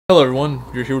Hello everyone,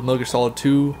 you're here with Metal Gear Solid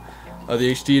 2,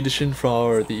 the HD edition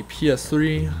for the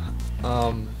PS3.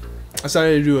 I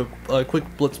decided to do a quick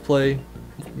blitz play,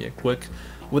 quick,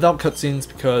 without cutscenes,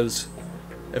 because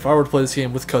if I were to play this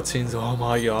game with cutscenes, oh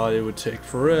my god, it would take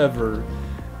forever.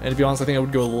 And to be honest, I think I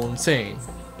would go a little insane.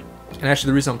 And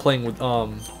actually the reason I'm playing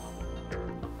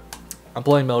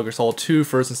Metal Gear Solid 2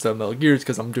 first instead of Metal Gear is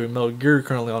because I'm doing Metal Gear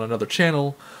currently on another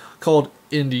channel called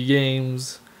Indie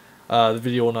Games. The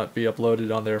video will not be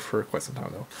uploaded on there for quite some time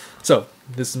though. So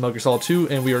this is Metal Gear Solid 2,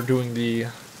 and we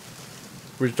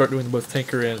start doing both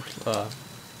Tanker and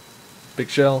Big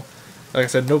Shell. Like I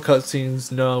said, no cutscenes,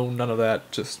 none of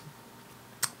that, just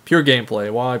pure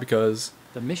gameplay. Why? Because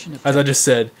as I just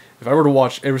said, if I were to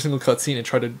watch every single cutscene and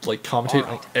try to like commentate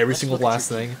on every single last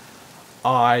thing,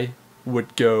 I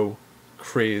would go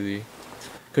crazy.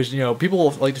 Because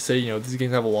people like to say these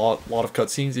games have a lot of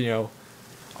cutscenes.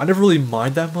 I never really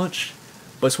mind that much,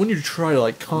 but it's when you try to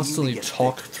like constantly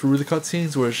talk through the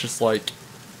cutscenes where it's just like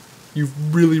you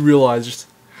really realize just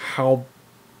how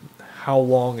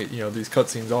long these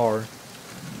cutscenes are.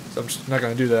 So I'm just not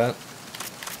gonna do that.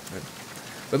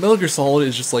 But Metal Gear Solid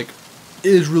is just like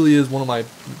really is one of my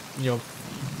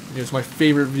it's my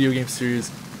favorite video game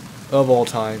series of all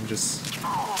time. Just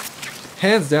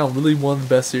hands down, really one of the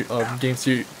best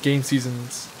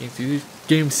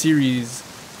game series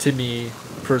to me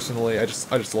personally. I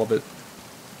just love it.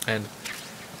 And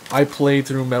I played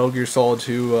through Metal Gear Solid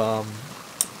 2.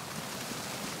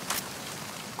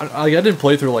 I didn't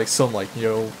play through like some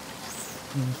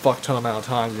fuck ton amount of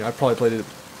times. I probably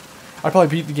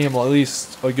beat the game at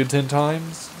least a good 10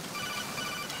 times.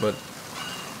 But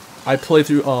I played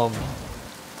through out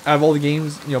of all the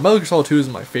games, Metal Gear Solid 2 is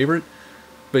my favorite,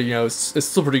 but it's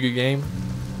still a pretty good game.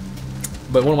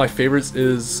 But one of my favorites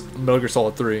is Metal Gear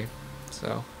Solid 3.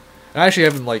 So I actually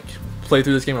haven't played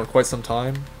through this game in quite some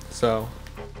time, so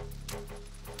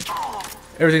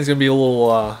everything's gonna be a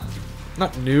little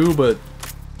not new, but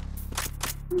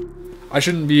I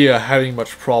shouldn't be having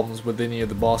much problems with any of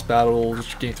the boss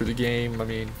battles getting through the game. I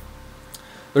mean,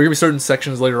 there are gonna be certain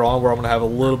sections later on where I'm gonna have a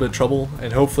little bit of trouble,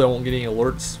 and hopefully I won't get any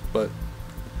alerts. But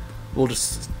we'll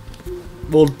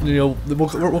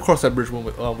cross that bridge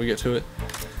when we get to it.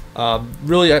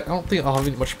 Really, I don't think I'll have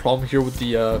any much problem here with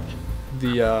the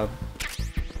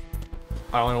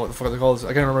I don't know what the fuck they call this.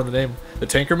 I can't remember the name. The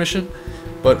tanker mission,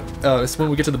 but it's when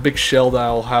we get to the Big Shell that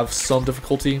I'll have some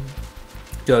difficulty,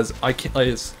 because I can't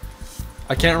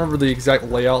remember the exact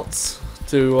layouts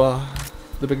to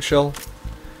the Big Shell.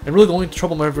 And really, the only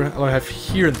trouble I have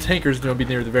here in the tanker is be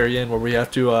near the very end, where we have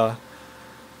to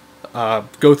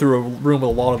go through a room with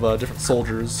a lot of different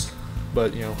soldiers.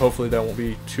 But hopefully that won't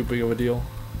be too big of a deal.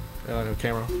 No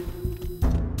camera.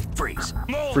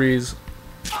 Freeze.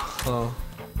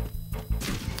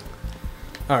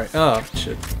 Alright, oh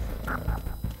shit.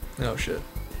 Oh shit.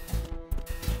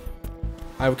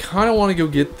 I kinda wanna go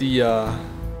get God,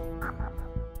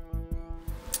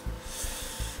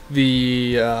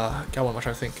 what am I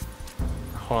trying to think?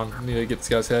 Hold on, I need to get this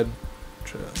guy's head.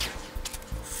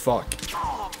 Fuck.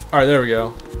 Alright, there we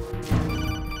go.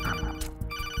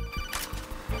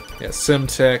 Yeah,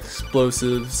 Simtech,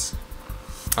 explosives.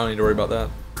 I don't need to worry about that.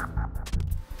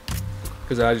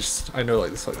 Because I know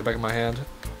this like the back of my hand.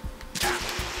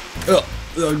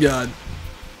 Oh god.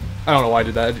 I don't know why I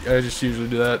did that. I just usually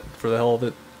do that for the hell of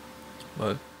it.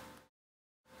 But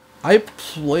I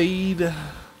played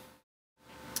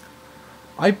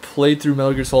through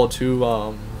Metal Gear Solid 2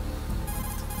 about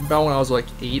when I was like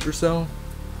 8 or so.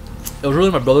 It was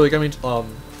really my brother that got me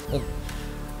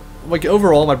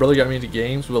overall my brother got me into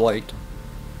games, but I'm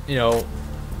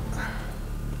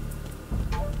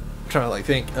trying to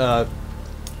think.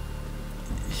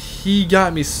 He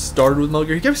got me started with Metal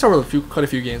Gear. He got me started with quite a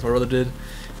few games my brother did.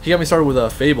 He got me started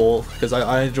with Fable, because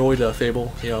I enjoyed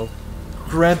Fable.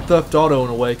 Grand Theft Auto in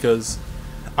a way, because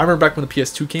I remember back when the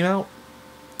PS2 came out.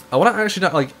 When I actually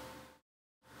not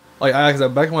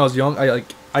back when I was young, I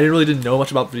really didn't know much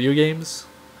about video games.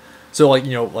 So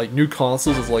new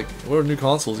consoles is what are new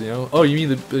consoles? Oh, you mean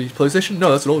the PlayStation? No,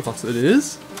 that's an old console. It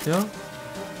is,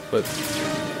 but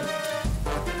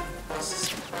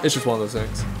it's just one of those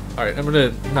things. Alright, I'm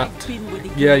gonna not.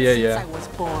 Yeah.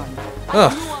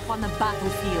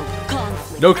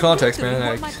 No context, man.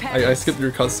 I skipped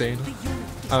your cutscene.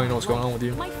 I don't even know what's going on with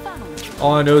you.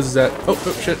 All I know is that. Oh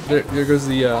shit! There goes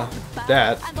the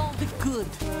dad.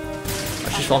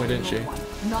 She saw me, didn't she?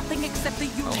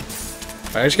 Oh.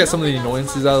 Alright, I just got some of the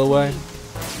annoyances out of the way.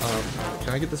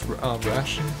 Can I get this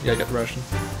ration? Yeah, I got the ration.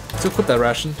 Let's equip that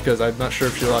ration, because I'm not sure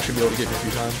if she'll actually be able to get me a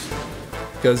few times.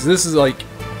 Because this is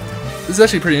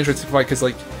actually a pretty interesting fight, because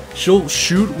she'll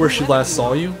shoot where she last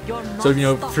saw you. So if, you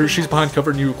know, if she's behind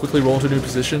cover and you quickly roll into a new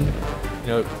position, you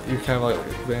know, you're kind of like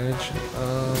advantage.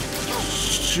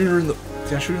 Shoot her in the.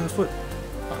 Did I shoot her in the foot?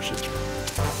 Oh shit.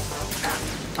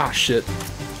 Ah shit.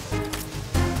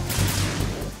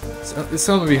 It's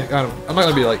gonna be kind of. I'm not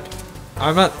gonna be like.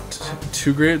 I'm not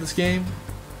too great at this game.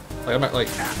 Like I'm not like.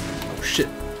 Oh shit.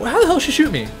 Well, how the hell did she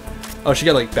shoot me? Oh, she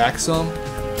got like back some.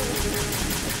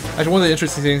 Actually, one of the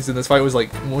interesting things in this fight was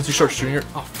like once you start shooting her.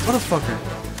 Oh, motherfucker.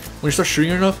 When you start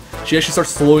shooting her enough, she actually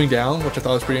starts slowing down, which I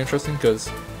thought was pretty interesting because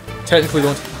technically the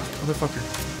only motherfucker.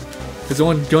 Because the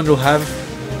only gun you'll have,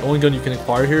 the only gun you can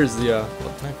acquire here is the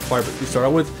but you start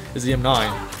out with is the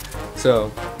M9.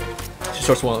 So she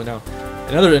starts slowing down.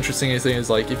 Another interesting thing is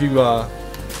like if you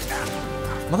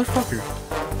motherfucker.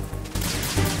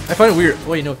 I find it weird.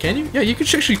 Wait, no, can you? Yeah, you can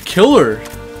actually kill her.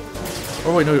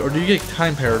 Or wait, no, or do you get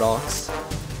time paradox?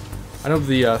 I know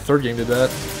the third game did that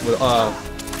with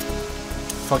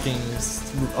fucking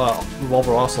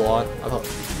Revolver Ocelot. I thought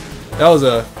that was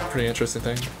a pretty interesting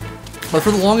thing. But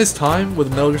for the longest time with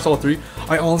Metal Gear Solid 3,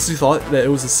 I honestly thought that it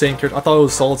was the same character. I thought it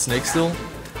was Solid Snake still.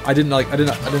 I did not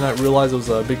realize it was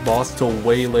a big boss until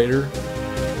way later.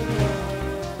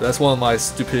 That's one of my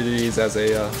stupidities as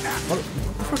a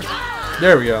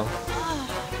there we go.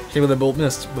 Came with a bolt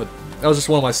missed, but that was just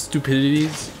one of my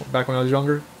stupidities back when I was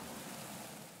younger.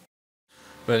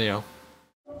 But anyhow.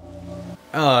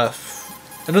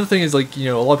 Another thing is like, you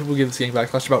know, a lot of people give this game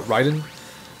backlash about Raiden.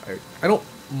 I don't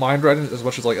mind Raiden as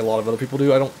much as like a lot of other people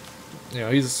do. I don't, you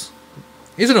know, he's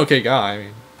an okay guy. I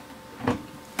mean,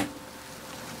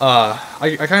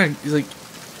 I kind of like.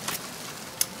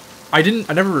 I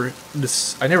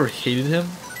never hated him.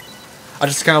 I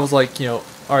just kind of was like, you know,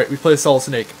 all right, we play a Solid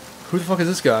Snake. Who the fuck is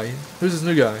this guy? Who's this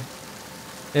new guy?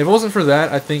 And if it wasn't for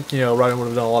that, I think, you know, Raiden would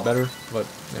have done a lot better. But,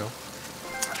 you know,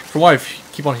 from what I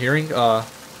keep on hearing,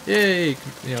 yay,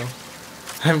 you know,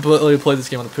 I haven't really played this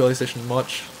game on the PlayStation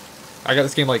much. I got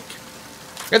this game a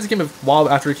while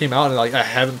after it came out, and like I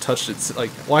haven't touched it.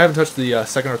 Like, well, I haven't touched the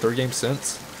second or third game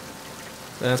since.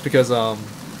 And that's because I'm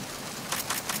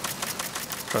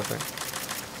trying to think.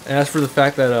 And that's for the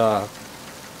fact that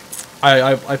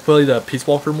I played Peace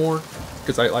Walker more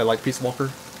because I like Peace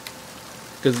Walker.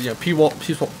 Because, you know, Peace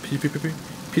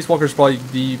Walker is probably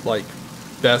the like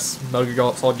best Metal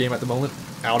Gear Solid game at the moment,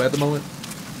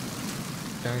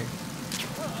 Okay.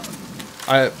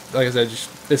 Like I said,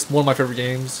 it's one of my favorite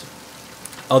games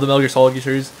of the Metal Gear Solid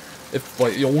series. If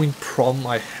like the only problem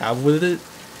I have with it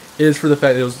is for the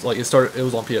fact that it was like it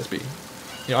was on PSP.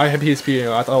 You know, I had PSP. You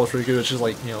know, I thought it was pretty good. It's just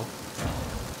like, you know,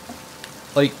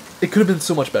 like it could have been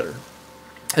so much better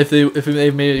if they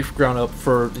made it ground up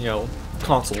for, you know,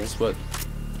 consoles. But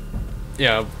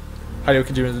yeah, Hideo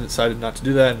Kojima decided not to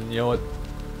do that, and you know what?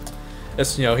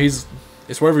 It's, you know, it's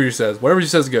whatever he says. Whatever he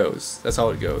says goes. That's how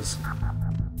it goes.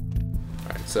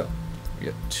 Alright, so we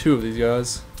got 2 of these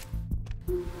guys.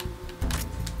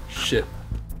 Shit.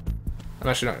 I'm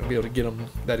actually not gonna be able to get them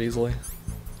that easily.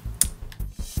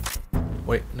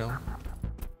 Wait, no.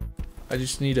 I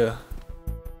just need to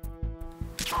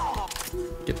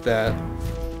get that.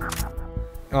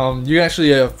 You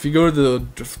actually, if you go to the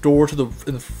door to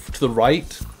the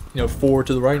right, you know, forward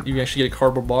to the right, you can actually get a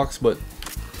cardboard box. But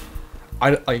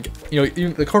you know,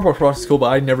 even the cardboard box is cool, but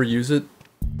I never use it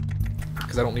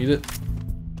because I don't need it.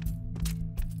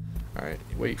 All right,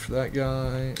 wait for that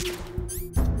guy.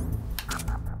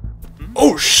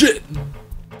 Oh shit!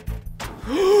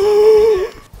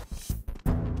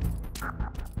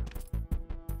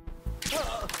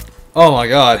 Oh my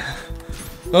god.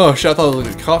 Oh shit, I thought I was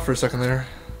getting caught for a second there.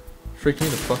 Freaked me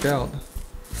the fuck out.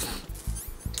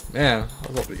 Man, I was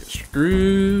about to get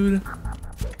screwed.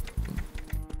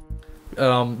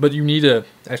 But you need to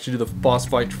actually do the boss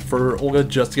fight for Olga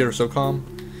just to get her SOCOM.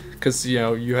 Because, you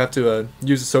know, you have to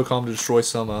use the SOCOM to destroy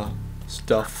some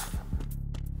stuff.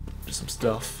 Just some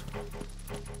stuff.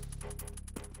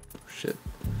 Shit.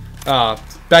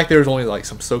 Back there is only like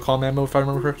some SOCOM ammo if I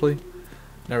remember correctly.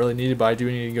 Not really needed, but I do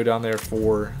need to go down there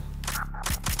for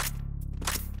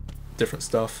different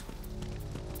stuff.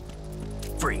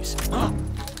 Freeze.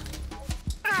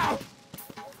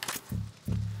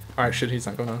 Alright, shit, he's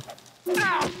not going on.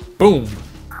 Boom!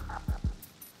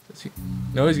 Is he?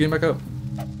 No, he's getting back up.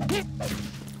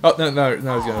 Oh, no, he's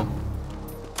gonna.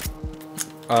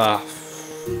 Oh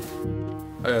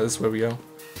yeah, this is where we go.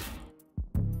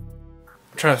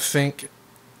 I'm trying to think.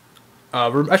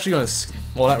 We're actually gonna,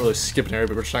 well, not really skip an area,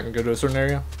 but we're just not gonna go to a certain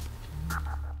area.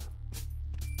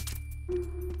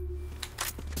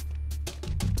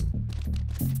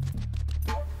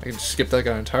 I can just skip that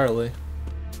guy entirely.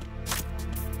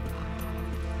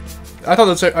 I thought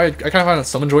that's I kind of found a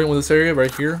summon joint with this area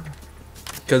right here,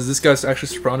 because this guy's actually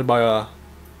surrounded by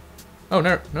oh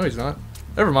no he's not.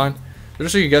 Never mind. They're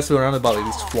just so you guess surrounded by like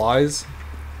these flies.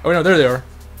 Oh no, there they are.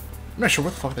 I'm not sure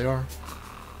what the fuck they are.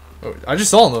 Oh, I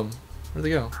just saw them. Where'd they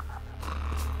go?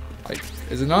 Like,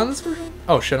 is it not in this version?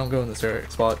 Oh shit, I don't go in this area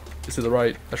spot. It's to the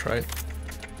right. That's right.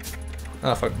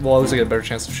 Ah, fuck. Well, at least I get a better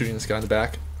chance of shooting this guy in the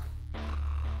back.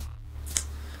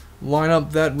 Line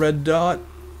up that red dot.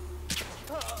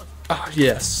 Ah,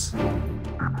 yes.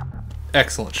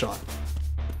 Excellent shot.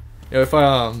 You know, if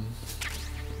I,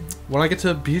 when I get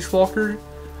to Beast Walker,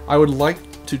 I would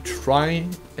like to try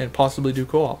and possibly do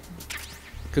co-op.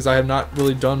 Because I have not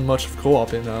really done much of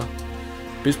co-op in,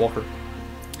 Beast Walker.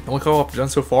 The only co-op I've done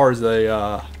so far is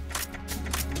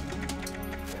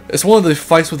it's one of the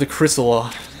fights with the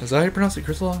Chrysala. Is that how you pronounce it,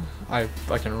 Chrysala? I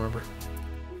can't remember.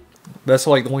 That's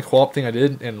like the only co-op thing I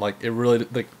did, and like it really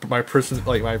like my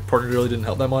partner really didn't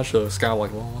help that much, so it's kind of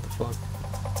like, well, what the fuck.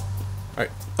 All right,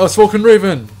 oh, Spoken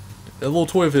Raven, a little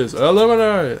toy of his,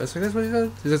 Illuminar. That's what he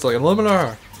said. He says like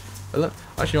Illuminar.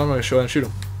 Actually, I'm gonna show and shoot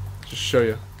him. Just show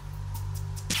you.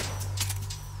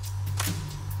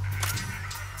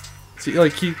 See,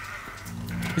 like he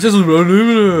says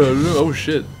Illuminar. Oh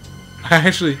shit, I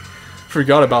actually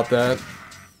forgot about that.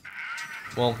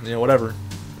 Well, you know, whatever.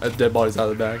 That dead body's out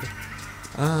of the bag.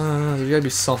 There's gotta be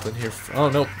something here. Oh,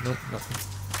 nope, nothing.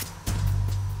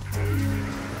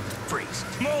 Freeze.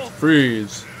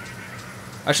 Freeze.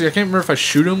 Actually, I can't remember if I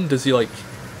shoot him, does he, like,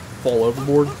 fall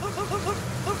overboard?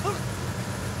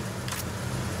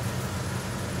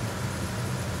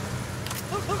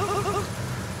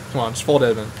 Come on, just fall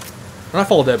dead, man. Or not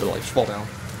fall dead, but, like, just fall down.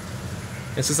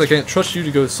 And since I can't trust you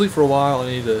to go to sleep for a while, I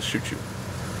need to shoot you.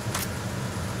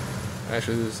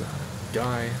 Actually, there's a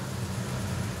guy.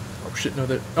 Oh shit,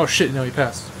 no, oh shit, no, he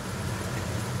passed.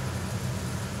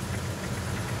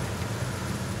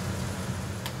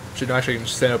 Shit, no, actually I can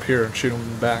just stand up here and shoot him in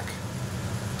the back.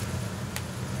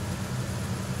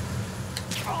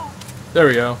 There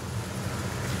we go.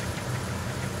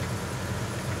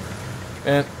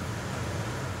 And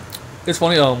it's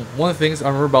funny, one of the things I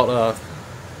remember about not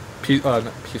Peace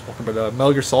Walker, but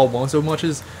Metal Gear Solid 1 so much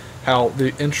is how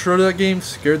the intro to that game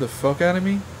scared the fuck out of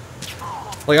me.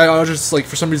 Like, I was just, like,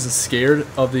 for some reason scared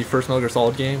of the first Metal Gear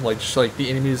Solid game. Like, just, like, the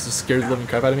enemies just scared the living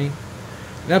crap out of me.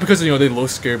 Not because, you know, they look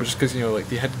scared, but just because, you know, like,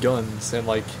 they had guns. And,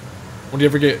 like, when you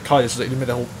ever get caught, it's just, like, they made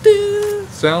that whole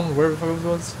sound, whatever the fuck it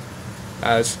was.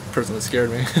 It's personally scared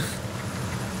me.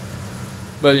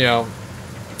 But, you know,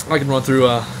 I can run through,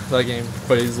 that game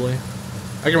quite easily.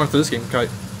 I can run through this game quite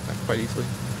easily.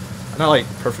 Not, like,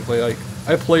 perfectly. Like,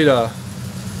 I played,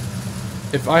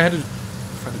 if I had to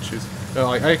choose. No,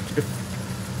 like,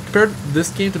 compared this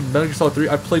game to Metal Gear Solid 3,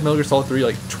 I've played Metal Gear Solid 3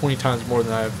 like 20 times more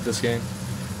than I have this game.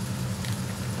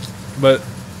 But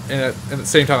at the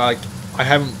same time, like, I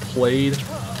haven't played,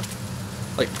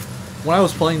 like, when I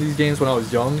was playing these games when I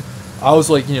was young, I was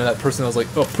like, you know, that person that was like,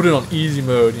 oh, put it on easy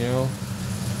mode, you know?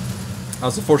 I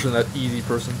was unfortunately that easy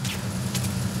person.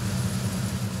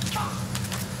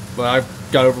 But I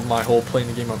got over my whole playing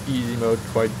the game on easy mode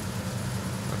quite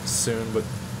soon, but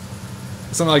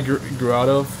it's something I grew out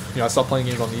of. You know, I stopped playing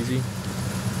games on easy,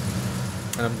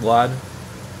 and I'm glad,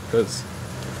 because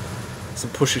some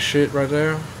pushy shit right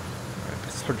there.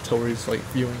 It's hard to tell where he's like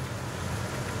viewing.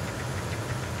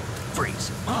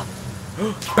 Freeze.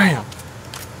 Bam.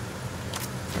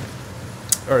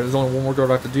 All right, there's only one more guard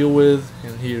I have to deal with,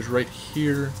 and he is right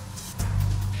here.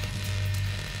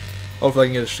 Hopefully,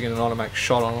 I can get an automatic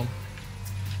shot on him.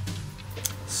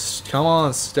 Come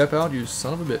on, step out, you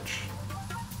son of a bitch.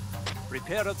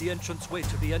 Repair of the entranceway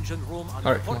to the engine room on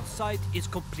the port side is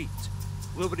complete.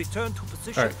 We'll return to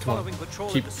position following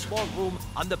patrol in the small room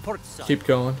on the port side. Keep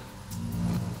going.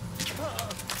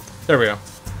 There we go.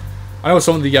 I know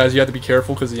some of the guys you have to be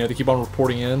careful because you have to keep on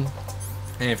reporting in,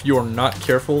 and if you are not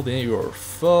careful, then you are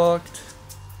fucked.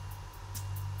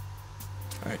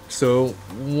 All right, so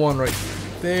one right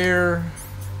there.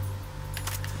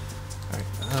 All right,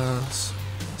 let's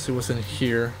see what's in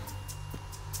here.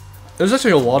 There's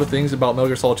actually a lot of things about Metal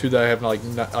Gear Solid 2 that I have like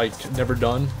never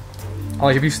done.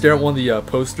 Like if you stare at one of the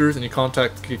posters and you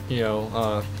contact, you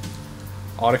know,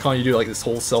 Otacon, you do like this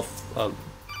whole self. I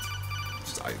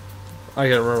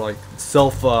can't remember, like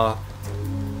self.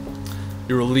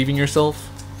 You're relieving yourself.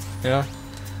 Yeah.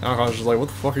 And Otacon's just like, what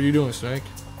the fuck are you doing, Snake?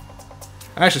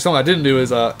 Actually, something I didn't do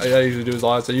is I usually do is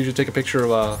I usually take a picture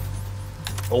of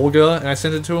Olga and I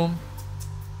send it to him.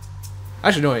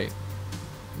 Actually, no, wait.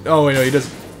 Oh wait, no, he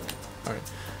doesn't. Alright.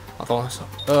 I thought I saw.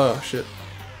 Oh, shit.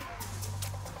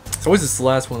 It's always this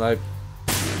last one I...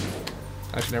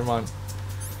 Actually, never mind.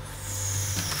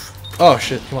 Oh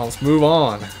shit, come on, let's move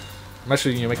on. I'm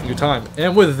actually making good time.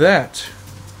 And with that,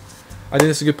 I think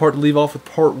this is a good part to leave off with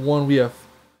part 1. We have,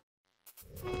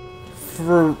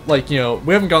 for like, we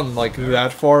haven't gotten like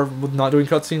that far with not doing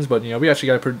cutscenes, but we actually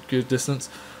got a pretty good distance.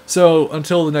 So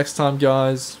until the next time,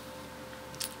 guys,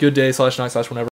 good day / night / whenever.